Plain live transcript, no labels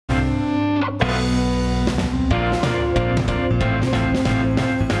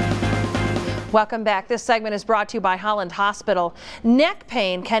Welcome back. This segment is brought to you by Holland Hospital. Neck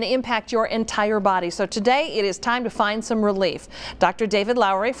pain can impact your entire body, so today it is time to find some relief. Dr. David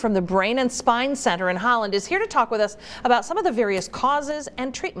Lowry from the Brain and Spine Center in Holland is here to talk with us about some of the various causes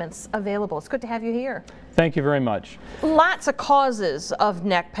and treatments available. It's good to have you here. Thank you very much. Lots of causes of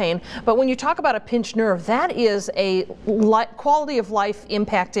neck pain, but when you talk about a pinched nerve, that is a quality of life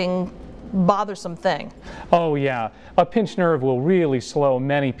impacting bothersome thing. Oh yeah, a pinched nerve will really slow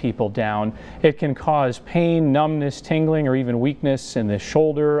many people down. It can cause pain, numbness, tingling, or even weakness in the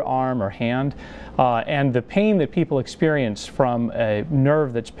shoulder, arm, or hand. And the pain that people experience from a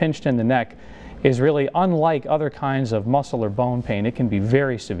nerve that's pinched in the neck is really unlike other kinds of muscle or bone pain. It can be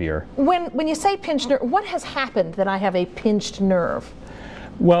very severe. When you say pinched nerve, what has happened that I have a pinched nerve?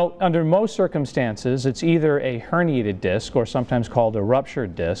 Well, under most circumstances, it's either a herniated disc, or sometimes called a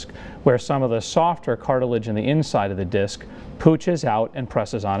ruptured disc, where some of the softer cartilage in the inside of the disc pooches out and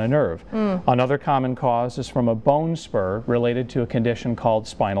presses on a nerve. Another common cause is from a bone spur related to a condition called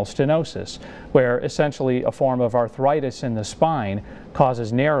spinal stenosis, where essentially a form of arthritis in the spine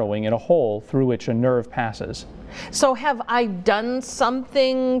causes narrowing in a hole through which a nerve passes. So have I done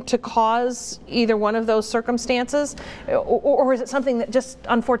something to cause either one of those circumstances, or is it something that just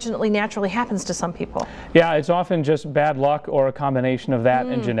unfortunately naturally happens to some people? Yeah, it's often just bad luck or a combination of that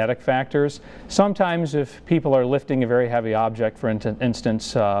and genetic factors. Sometimes if people are lifting a very heavy object, for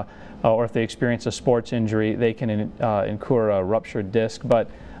instance, or if they experience a sports injury, they can incur a ruptured disc. But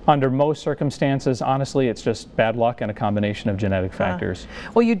under most circumstances, honestly, it's just bad luck and a combination of genetic factors.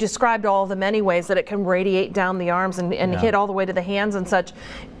 Well, you described all the many ways that it can radiate down the arms and hit all the way to the hands and such.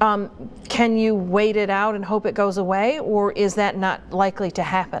 Can you wait it out and hope it goes away, or is that not likely to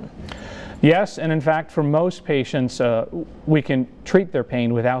happen? Yes, and in fact, for most patients, we can treat their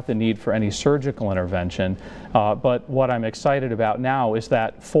pain without the need for any surgical intervention. But what I'm excited about now is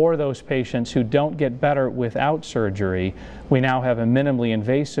that for those patients who don't get better without surgery, we now have a minimally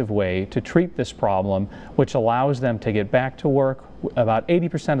invasive way to treat this problem, which allows them to get back to work about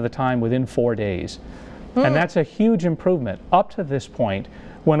 80% of the time within 4 days. And that's a huge improvement. Up to this point,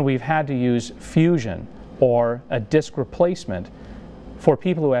 when we've had to use fusion or a disc replacement, for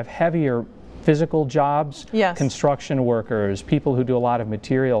people who have heavier physical jobs, construction workers, people who do a lot of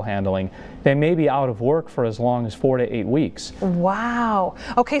material handling, they may be out of work for as long as 4 to 8 weeks. Wow.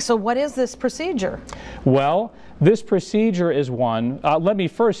 Okay, so what is this procedure? Well, this procedure is one, let me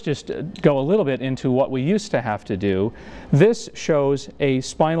first just go a little bit into what we used to have to do. This shows a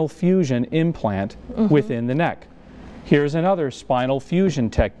spinal fusion implant within the neck. Here's another spinal fusion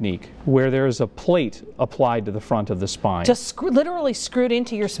technique where there's a plate applied to the front of the spine. Just literally screwed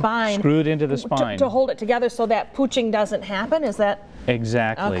into your spine. Screwed into the spine. To hold it together so that pooching doesn't happen? Is that?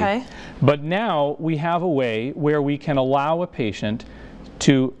 Exactly. Okay. But now we have a way where we can allow a patient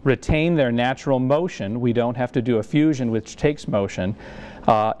to retain their natural motion. We don't have to do a fusion which takes motion.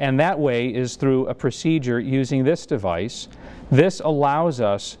 And that way is through a procedure using this device. This allows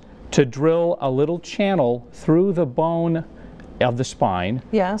us to drill a little channel through the bone of the spine,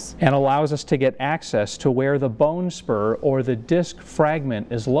 and allows us to get access to where the bone spur or the disc fragment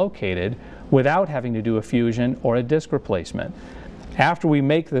is located without having to do a fusion or a disc replacement. After we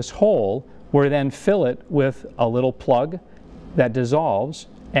make this hole, we then fill it with a little plug that dissolves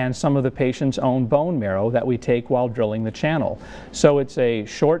and some of the patient's own bone marrow that we take while drilling the channel. So it's a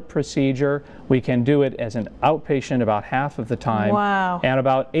short procedure. We can do it as an outpatient about half of the time. Wow. And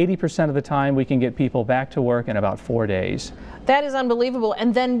about 80% of the time we can get people back to work in about 4 days. That is unbelievable.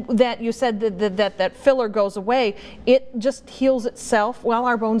 And then that you said that filler goes away, it just heals itself. Well,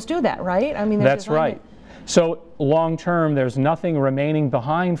 our bones do that, right? I mean, that's right. So long term, there's nothing remaining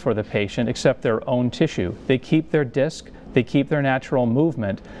behind for the patient except their own tissue. They keep their disc, they keep their natural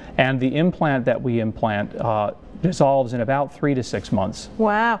movement, and the implant that we implant dissolves in about 3 to 6 months.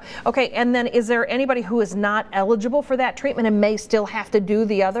 Wow. Okay, and then is there anybody who is not eligible for that treatment and may still have to do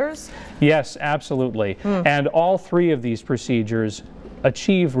the others? Yes, absolutely. And all 3 of these procedures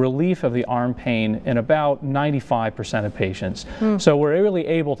achieve relief of the arm pain in about 95% of patients. So we're really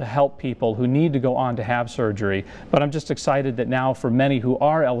able to help people who need to go on to have surgery, but I'm just excited that now for many who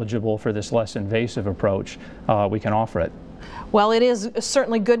are eligible for this less invasive approach, we can offer it. Well, it is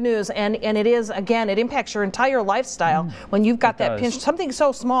certainly good news, and it is, again, it impacts your entire lifestyle when you've got that pinch, something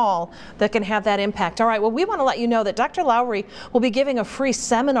so small that can have that impact. All right, well, we want to let you know that Dr. Lowry will be giving a free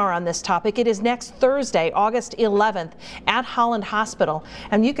seminar on this topic. It is next Thursday, August 11th at Holland Hospital,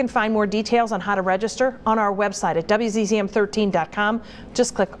 and you can find more details on how to register on our website at wzzm13.com.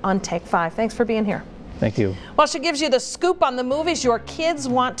 Just click on Take 5. Thanks for being here. Thank you. Well, she gives you the scoop on the movies your kids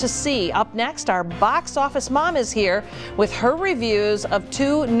want to see. Up next, our box office mom is here with her reviews of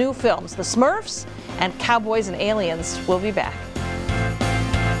 2 new films, The Smurfs and Cowboys and Aliens. We'll be back.